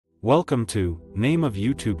Welcome to Name of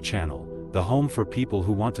YouTube channel, the home for people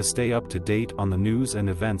who want to stay up to date on the news and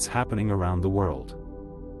events happening around the world.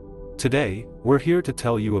 Today, we're here to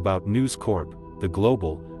tell you about News Corp, the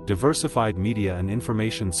global, diversified media and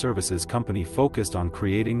information services company focused on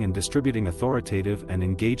creating and distributing authoritative and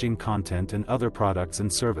engaging content and other products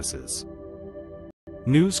and services.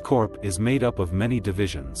 News Corp is made up of many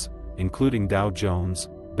divisions, including Dow Jones,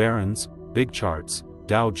 Barron's, Big Charts,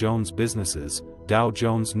 Dow Jones Businesses, Dow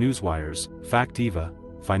Jones Newswires, Factiva,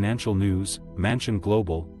 Financial News, Mansion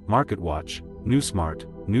Global, MarketWatch, NewsSmart,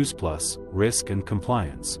 NewsPlus, Risk and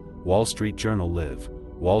Compliance, Wall Street Journal Live,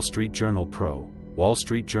 Wall Street Journal Pro, Wall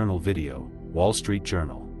Street Journal Video, Wall Street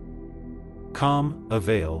Journal Com,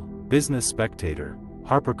 Avail, Business Spectator,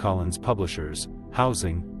 HarperCollins Publishers,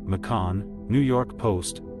 Housing, Macon, New York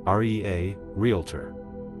Post, REA, Realtor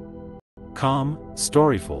Com,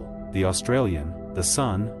 Storyful, The Australian, The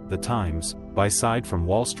Sun, The Times, By Side from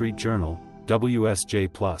Wall Street Journal,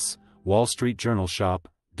 WSJ+, Wall Street Journal Shop,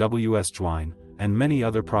 WSJwine, and many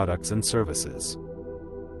other products and services.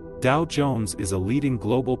 Dow Jones is a leading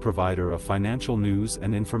global provider of financial news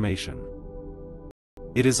and information.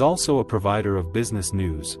 It is also a provider of business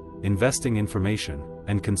news, investing information,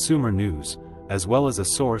 and consumer news, as well as a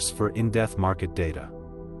source for in-depth market data.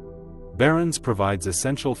 Barron's provides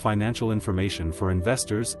essential financial information for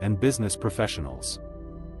investors and business professionals.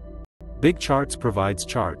 Big Charts provides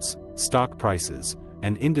charts, stock prices,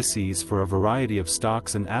 and indices for a variety of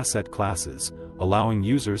stocks and asset classes, allowing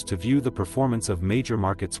users to view the performance of major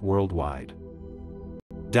markets worldwide.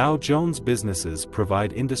 Dow Jones Businesses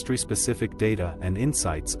provide industry-specific data and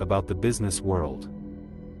insights about the business world.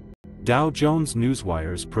 Dow Jones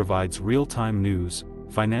Newswires provides real-time news,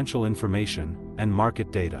 financial information, and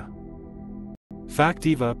market data.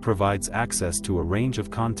 Factiva provides access to a range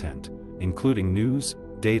of content, including news,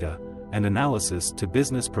 data, and analysis to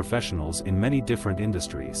business professionals in many different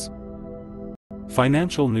industries.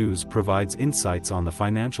 Financial News provides insights on the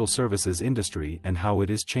financial services industry and how it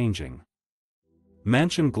is changing.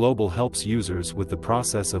 Mansion Global helps users with the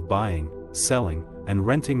process of buying, selling, and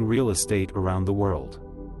renting real estate around the world.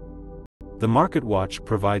 The MarketWatch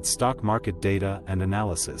provides stock market data and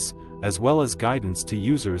analysis, as well as guidance to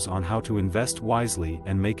users on how to invest wisely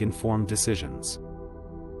and make informed decisions.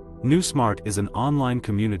 NewsSmart is an online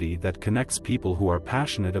community that connects people who are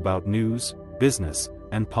passionate about news, business,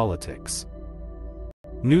 and politics.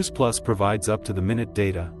 NewsPlus provides up-to-the-minute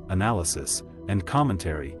data, analysis, and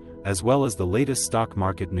commentary, as well as the latest stock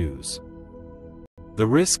market news. The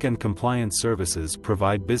Risk and Compliance services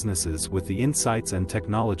provide businesses with the insights and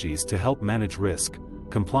technologies to help manage risk,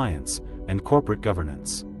 compliance, and corporate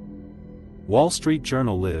governance. Wall Street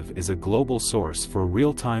Journal Live is a global source for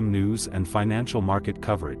real-time news and financial market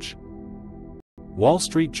coverage. Wall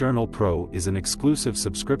Street Journal Pro is an exclusive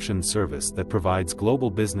subscription service that provides global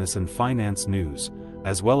business and finance news,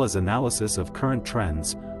 as well as analysis of current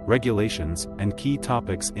trends, regulations, and key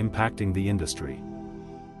topics impacting the industry.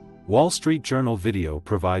 Wall Street Journal Video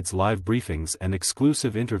provides live briefings and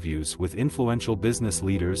exclusive interviews with influential business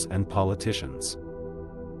leaders and politicians.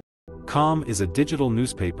 Com is a digital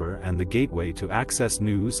newspaper and the gateway to access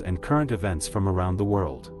news and current events from around the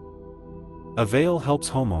world. Avail helps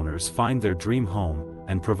homeowners find their dream home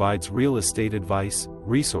and provides real estate advice,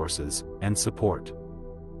 resources, and support.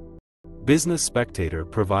 Business Spectator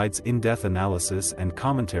provides in-depth analysis and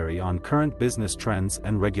commentary on current business trends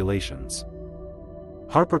and regulations.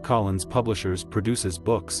 HarperCollins Publishers produces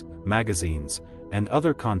books, magazines, and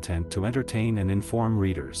other content to entertain and inform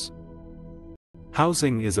readers.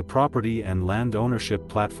 Housing is a property and land ownership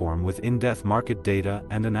platform with in-depth market data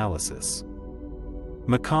and analysis.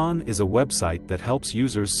 Macon is a website that helps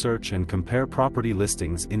users search and compare property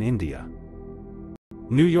listings in India.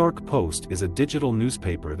 New York Post is a digital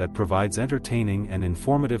newspaper that provides entertaining and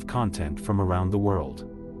informative content from around the world.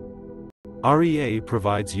 REA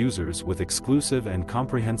provides users with exclusive and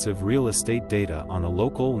comprehensive real estate data on a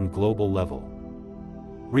local and global level.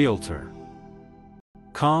 Realtor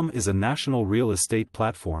Com is a national real estate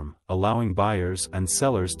platform, allowing buyers and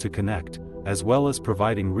sellers to connect, as well as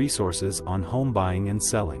providing resources on home buying and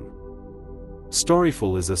selling.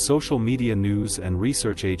 Storyful is a social media news and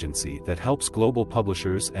research agency that helps global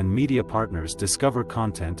publishers and media partners discover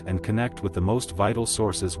content and connect with the most vital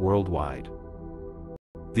sources worldwide.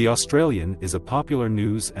 The Australian is a popular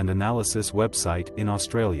news and analysis website in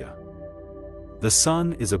Australia. The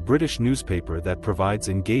Sun is a British newspaper that provides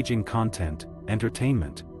engaging content,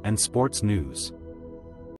 entertainment, and sports news.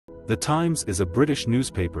 The Times is a British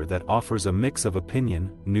newspaper that offers a mix of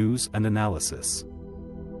opinion, news, and analysis.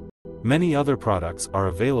 Many other products are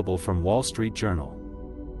available from Wall Street Journal.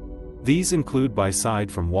 These include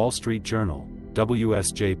buy-side from Wall Street Journal,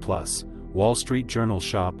 WSJ+, Wall Street Journal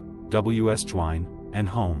Shop, WSJWine, and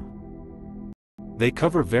Home. They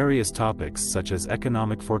cover various topics such as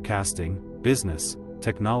economic forecasting, business,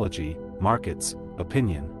 technology, markets,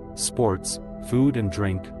 opinion, sports, food and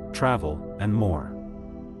drink, travel, and more.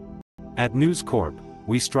 At News Corp,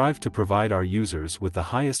 we strive to provide our users with the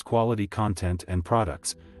highest quality content and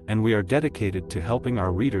products, and we are dedicated to helping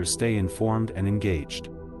our readers stay informed and engaged.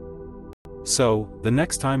 So, the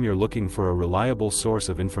next time you're looking for a reliable source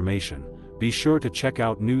of information, be sure to check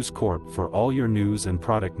out News Corp for all your news and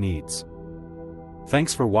product needs.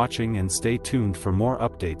 Thanks for watching and stay tuned for more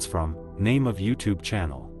updates from Name of YouTube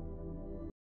channel.